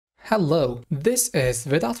Hello, this is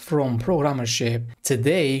Vedat from Programmership.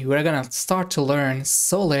 Today we're gonna start to learn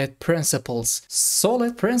solid principles.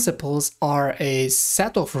 Solid principles are a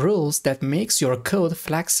set of rules that makes your code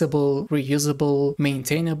flexible, reusable,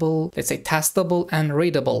 maintainable, let's say testable and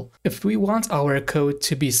readable. If we want our code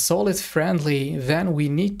to be solid friendly, then we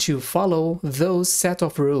need to follow those set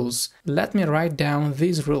of rules. Let me write down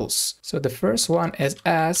these rules. So the first one is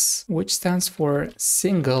S, which stands for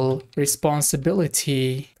single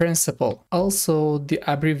responsibility principle. Also, the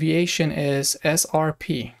abbreviation is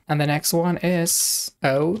SRP. And the next one is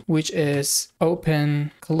O, which is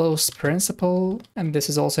open close principle, and this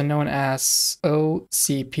is also known as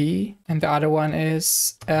OCP. And the other one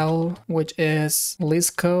is L, which is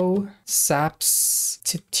LISCO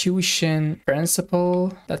substitution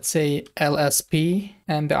principle, let's say LSP.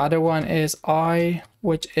 And the other one is I,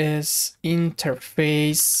 which is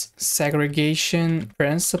interface segregation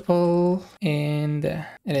principle, and it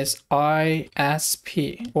is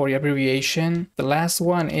ISP for the abbreviation. The last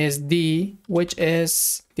one is D, which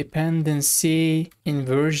is dependency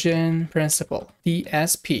inversion principle,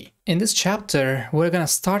 DSP. In this chapter, we're gonna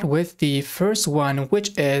start with the first one,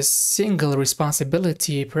 which is single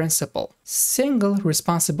responsibility principle. Single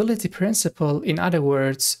responsibility principle, in other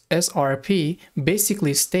words, SRP,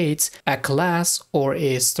 basically states a class or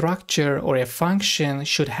a structure or a function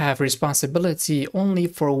should have responsibility only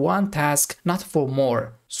for one task, not for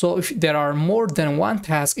more. So if there are more than one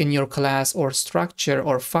task in your class or structure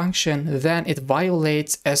or function, then it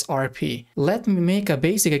violates SRP. Let me make a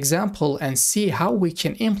basic example and see how we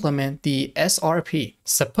can implement the SRP.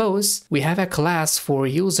 Suppose we have a class for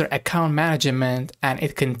user account management and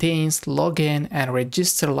it contains login and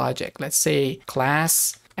register logic. Let's say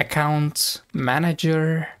class account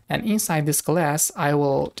manager. And inside this class, I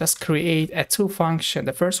will just create two functions.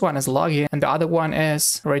 The first one is login and the other one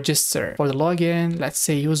is register. For the login, let's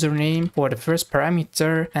say username for the first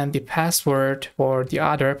parameter and the password for the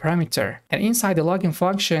other parameter. And inside the login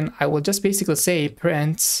function, I will just basically say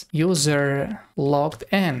print user logged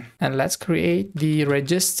in. And let's create the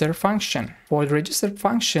register function. For the register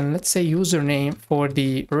function, let's say username for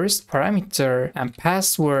the first parameter and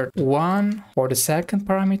password 1 for the second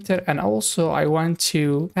parameter. And also I want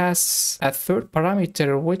to pass a third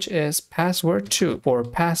parameter, which is password 2 for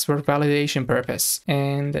password validation purpose.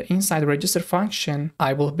 And inside the register function,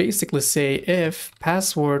 I will basically say if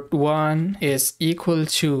password 1 is equal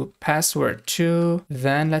to password 2,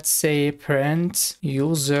 then let's say print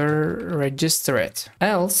user register it.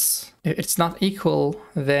 Else, if it's not equal,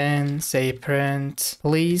 then say print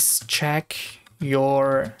please check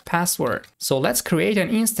your password. So let's create an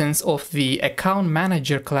instance of the account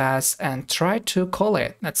manager class and try to call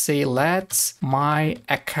it. Let's say let my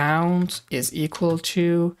account is equal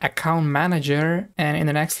to account manager, and in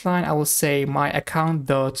the next line I will say my account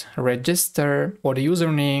dot register. For the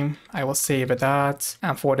username I will say Vedat,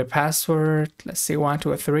 and for the password let's say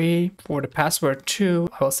 123. For the password 2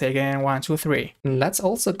 I will say again 123. Let's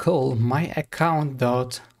also call my account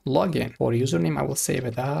dot login. For the username I will say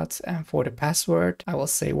Vedat, and for the password I will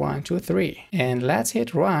say 123. And let's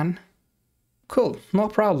hit run. Cool, no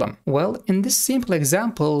problem. Well, in this simple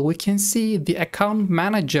example, we can see the account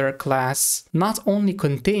manager class not only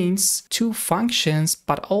contains two functions,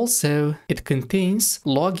 but also it contains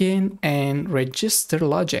login and register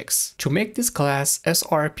logics. To make this class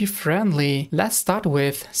SRP friendly, let's start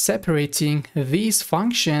with separating these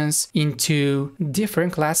functions into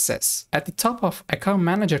different classes. At the top of account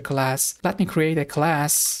manager class, let me create a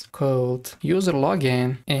class called user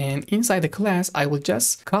login, and inside the class I will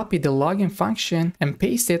just copy the login function and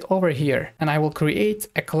paste it over here, and I will create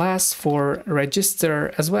a class for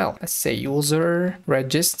register as well. Let's say user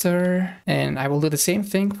register, and I will do the same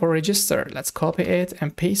thing for register. Let's copy it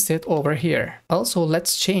and paste it over here. Also,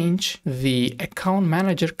 let's change the account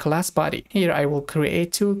manager class body. Here I will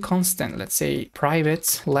create two constants. Let's say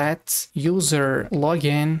private let user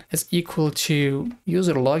login is equal to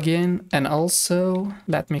user login, and also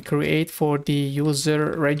let me create for the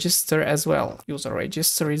user register as well. User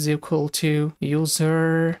register is equal to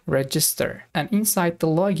user register. And inside the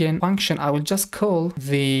login function, I will just call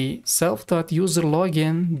the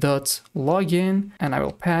self.userlogin.login, and I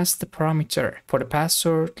will pass the parameter. For the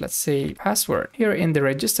password, let's say password. Here in the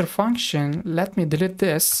register function, let me delete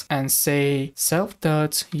this and say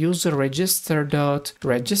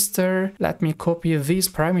self.userregister.register. Let me copy these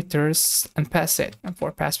parameters and pass it. And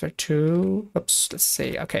for password 2, oops, let's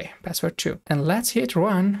say, okay, password 2. And let's hit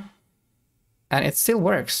run. and it still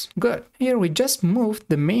works. Good. Here we just moved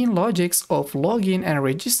the main logics of login and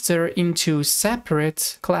register into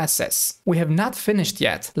separate classes. We have not finished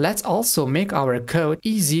yet. Let's also make our code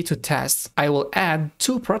easy to test. I will add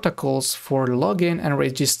two protocols for login and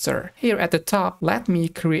register. Here at the top, let me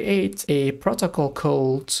create a protocol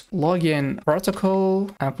called login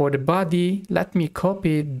protocol, and for the body, let me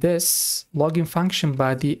copy this login function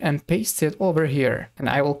body and paste it over here. And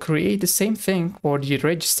I will create the same thing for the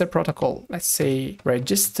register protocol. Let's say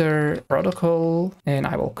register protocol, and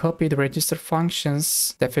I will copy the register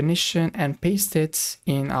functions definition and paste it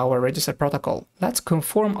in our register protocol. Let's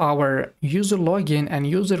conform our user login and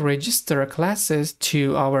user register classes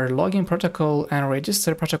to our login protocol and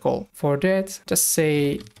register protocol. For that, just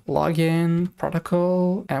say login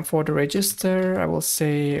protocol, and for the register, I will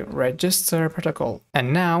say register protocol.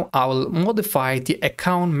 And now I will modify the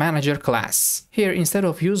account manager class. Here, instead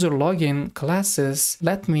of user login classes,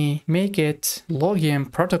 let me make it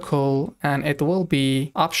login protocol, and it will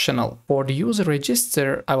be optional. For the user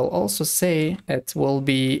register, I will also say it will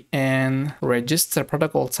be in register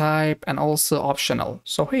protocol type and also optional.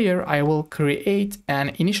 So here I will create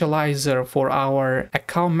an initializer for our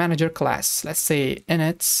account manager class. Let's say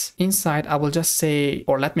init. Inside I will just say,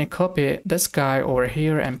 or let me copy this guy over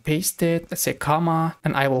here and paste it. Let's say comma,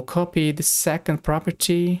 and I will copy the second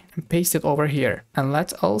property and paste it over here. And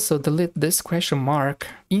let's also delete this question mark.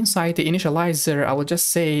 Inside the initializer, I will just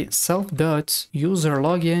say self.user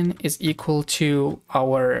login is equal to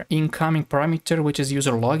our incoming parameter, which is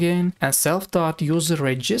user login, and self.user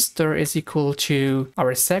register is equal to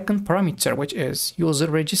our second parameter, which is user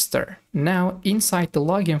register. Now, inside the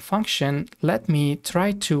login function, let me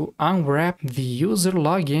try to unwrap the user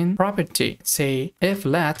login property. Say if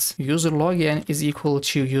let user login is equal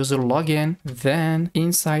to user login, then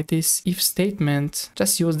inside this if statement,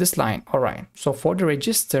 just use this line. All right. So for the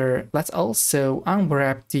register, let's also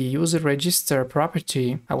unwrap the user register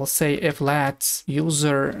property. I will say if let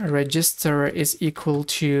user register is equal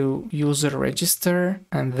to user register,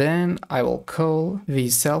 and then I will call the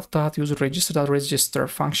self.userregister.register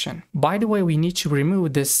function. By the way, we need to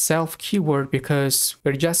remove this self keyword because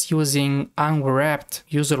we're just using unwrapped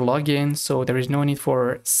user login, so there is no need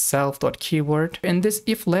for self.keyword. In this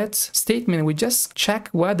if let statement, we just check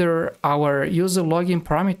whether our user login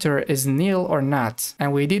parameter is nil or not.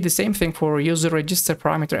 And we did the same thing for user register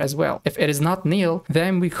parameter as well. If it is not nil,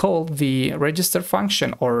 then we call the register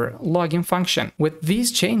function or login function. With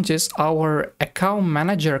these changes, our account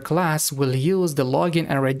manager class will use the login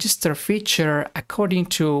and register feature according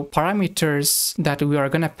to parameters that we are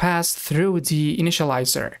going to pass through the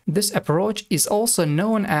initializer. This approach is also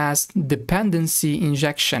known as dependency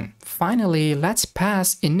injection. Finally, let's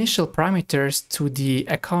pass initial parameters to the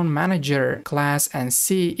account manager class and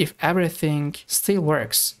see if everything still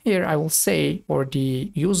works. Here I will say for the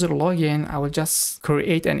user login, I will just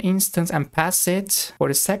create an instance and pass it. For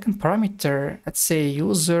the second parameter, let's say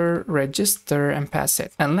user register and pass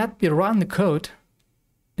it. And let me run the code.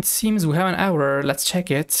 It seems we have an error. Let's check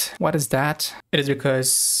it. What is that? It is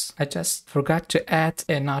because I just forgot to add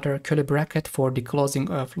another curly bracket for the closing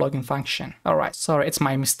of login function. All right, sorry, it's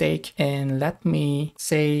my mistake. And let me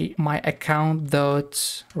say my account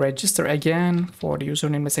dot register again. For the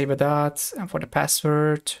username, let's say Vedat, and for the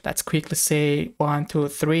password, let's quickly say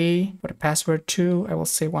 123. For the password 2, I will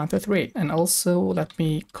say 123. And also let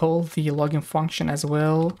me call the login function as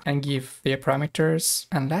well and give the parameters.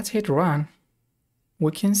 And let's hit run.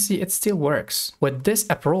 We can see it still works. With this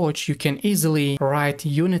approach, you can easily write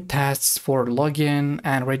unit tests for login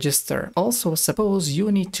and register. Also, suppose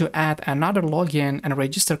you need to add another login and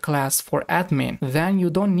register class for admin. Then you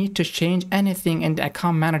don't need to change anything in the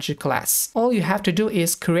account manager class. All you have to do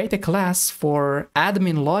is create a class for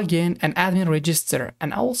admin login and admin register,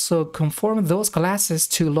 and also conform those classes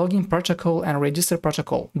to login protocol and register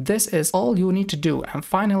protocol. This is all you need to do. And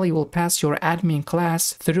finally, you will pass your admin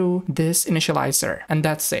class through this initializer. And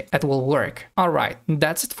that's it. It will work. Alright,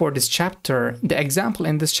 that's it for this chapter. The example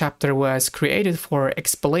in this chapter was created for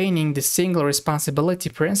explaining the single responsibility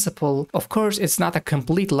principle. Of course, it's not a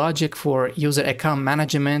complete logic for user account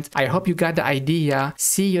management. I hope you got the idea.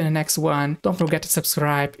 See you in the next one. Don't forget to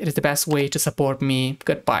subscribe. It is the best way to support me.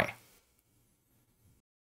 Goodbye.